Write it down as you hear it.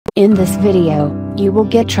In this video, you will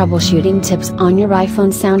get troubleshooting tips on your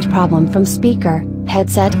iPhone sound problem from speaker,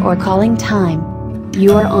 headset or calling time.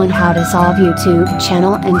 You are on How to Solve YouTube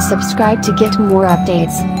channel and subscribe to get more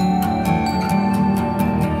updates.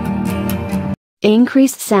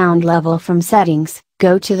 Increased sound level from settings,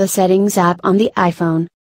 go to the Settings app on the iPhone.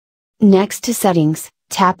 Next to Settings,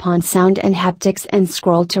 tap on Sound and Haptics and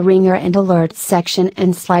scroll to Ringer and Alerts section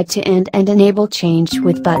and slide to End and enable Change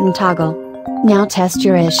with button toggle. Now test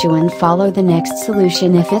your issue and follow the next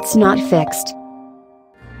solution if it's not fixed.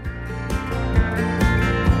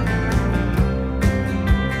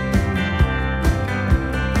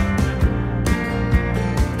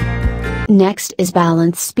 Next is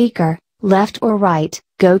Balance Speaker, left or right,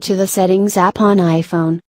 go to the Settings app on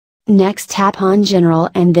iPhone. Next tap on General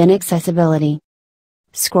and then Accessibility.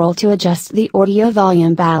 Scroll to adjust the audio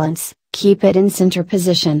volume balance, keep it in center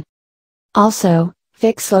position. Also,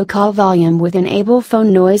 fix low call volume with Enable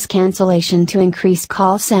Phone Noise Cancellation to increase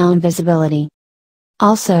call sound visibility.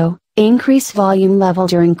 Also, increase volume level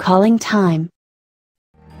during calling time.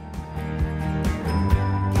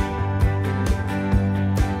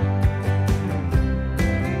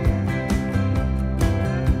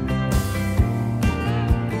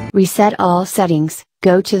 Reset all settings,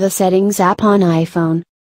 go to the Settings app on iPhone.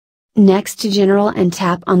 Next to General and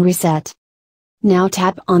tap on Reset. Now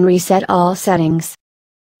tap on Reset all settings.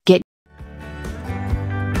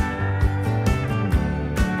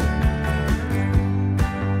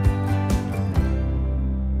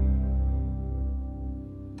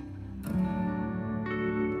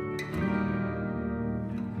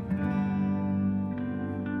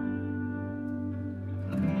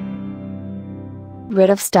 Rid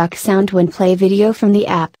of stuck sound when play video from the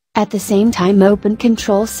app. At the same time open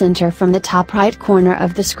Control Center from the top right corner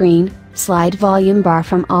of the screen, slide volume bar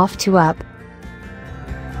from off to up.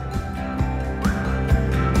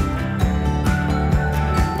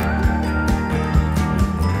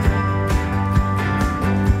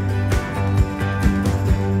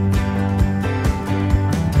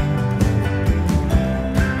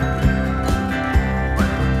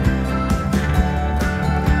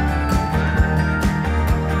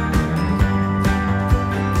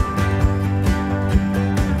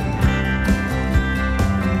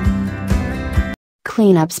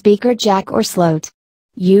 Clean up speaker jack or slot.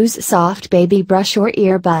 Use soft baby brush or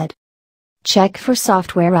earbud. Check for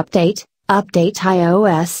software update, update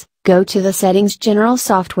iOS, go to the Settings General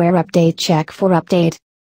Software Update, check for update.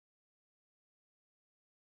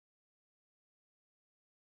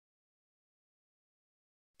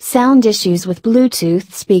 Sound issues with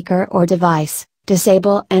Bluetooth speaker or device,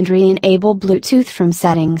 disable and re-enable Bluetooth from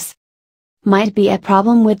settings. Might be a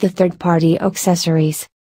problem with the third-party accessories.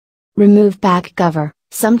 Remove back cover,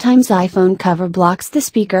 sometimes iPhone cover blocks the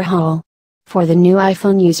speaker hole. For the new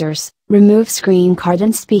iPhone users, remove screen card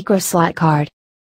and speaker slot card.